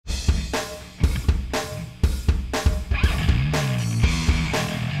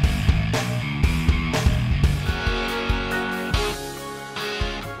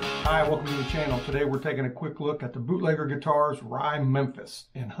welcome to the channel. Today we're taking a quick look at the Bootlegger Guitars Rye Memphis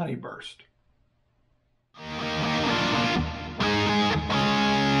in Honeyburst.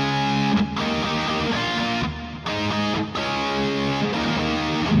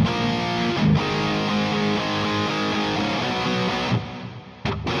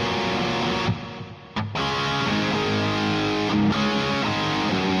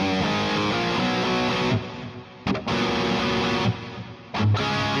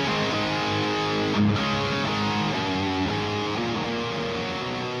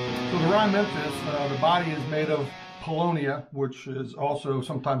 So the Rye Memphis, the body is made of Paulownia, which is also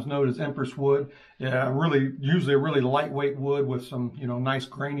sometimes known as Empress wood. Usually a really lightweight wood with some, nice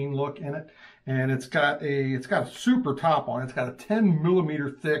graining look in it. And it's got a super top on it. It's got a 10 millimeter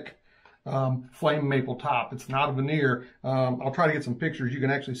thick flame maple top. It's not a veneer. I'll try to get some pictures. You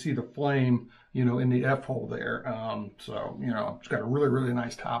can actually see the flame, in the F hole there. It's got a really, really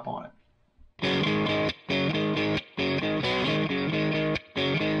nice top on it.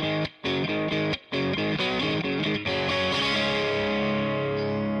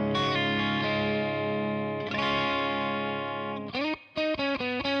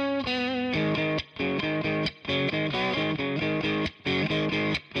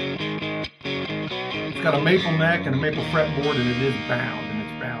 It's got a maple neck and a maple fretboard, and it is bound, and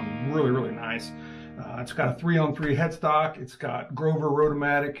it's bound really, really nice. It's got a 3-on-3 headstock. It's got Grover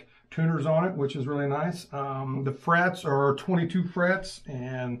Rotomatic tuners on it, which is really nice. The frets are 22 frets,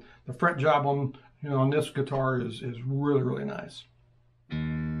 and the fret job on on this guitar is really, really nice.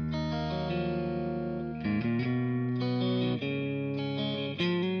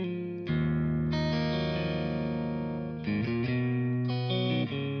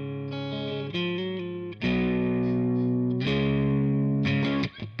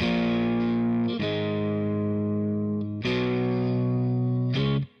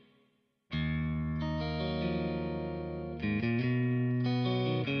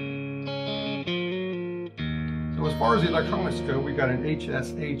 So as far as the electronics go, we've got an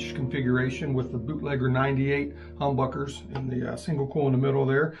HSH configuration with the Bootlegger 98 humbuckers and the single coil in the middle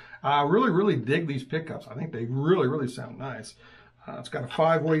there. I really dig these pickups. I think they really sound nice. It's got a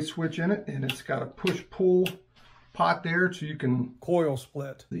 5-way switch in it, and it's got a push-pull pot there so you can coil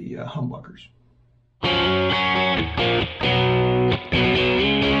split the humbuckers.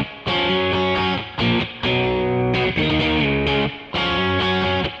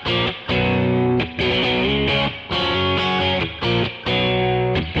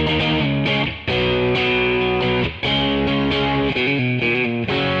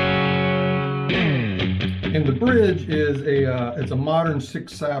 And the bridge is it's a modern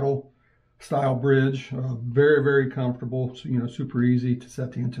 6-saddle style bridge, very comfortable. So, super easy to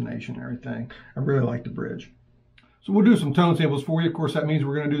set the intonation and everything. I really like the bridge. So we'll do some tone samples for you. Of course, that means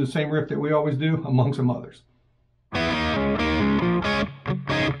we're going to do the same riff that we always do, among some others.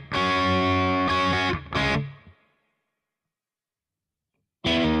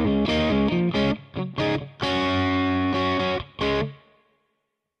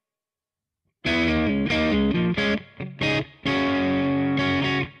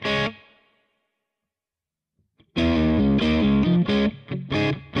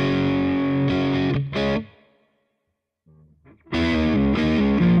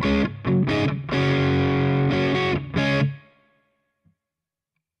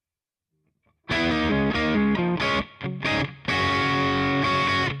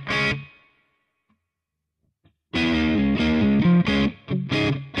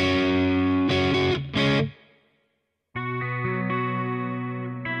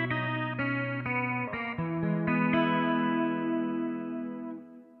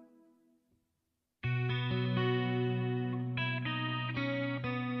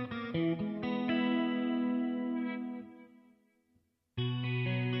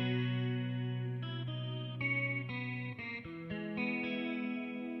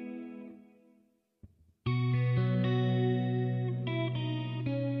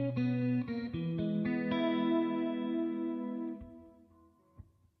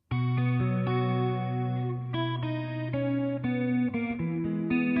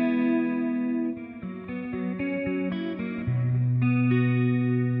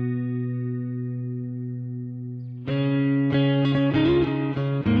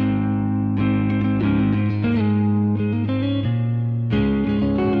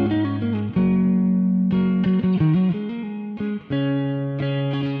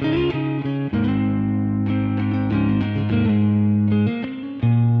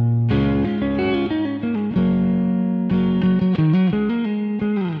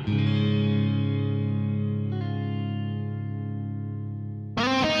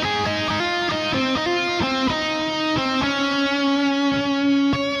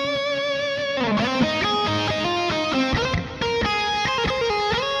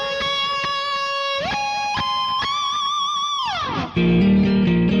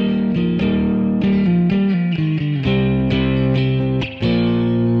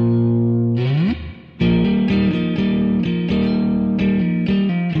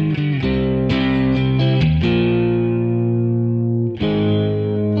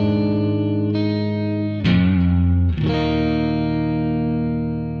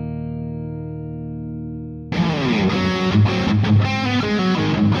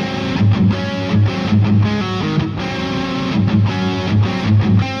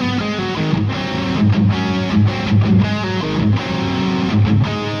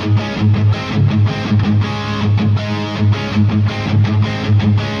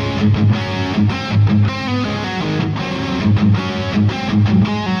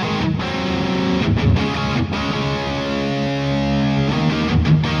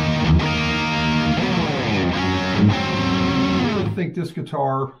 this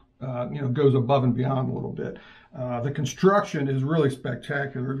guitar, you know, goes above and beyond a little bit. The construction is really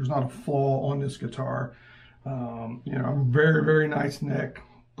spectacular. There's not a flaw on this guitar. You know, very, very nice neck,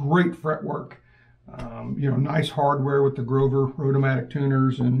 great fretwork. You know, nice hardware with the Grover Rotomatic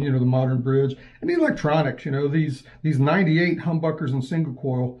tuners and, you know, the modern bridge. And the electronics, you know, these 98 humbuckers and single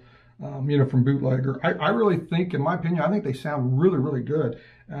coil, you know, from Bootlegger. I really think, in my opinion, I think they sound really, really good.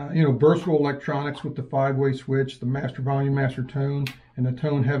 You know, versatile electronics with the 5-way switch, the master volume, master tone, and the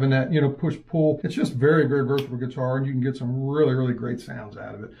tone having that, you know, push-pull. It's just very, very versatile guitar, and you can get some really, really great sounds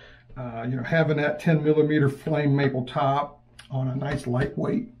out of it. You know, having that 10mm flame maple top on a nice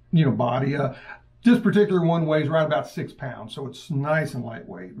lightweight, you know, body. This particular one weighs right about 6 pounds, so it's nice and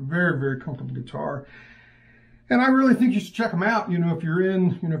lightweight. Very, very comfortable guitar. And I really think you should check them out. You know, if you're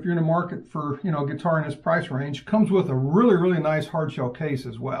in, you know, if you're in a market for, you know, a guitar in this price range, comes with a really, really nice hard shell case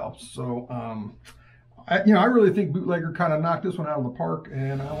as well. So, you know, I really think Bootlegger kind of knocked this one out of the park,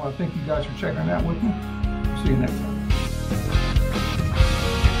 and I want to thank you guys for checking it out with me. See you next time.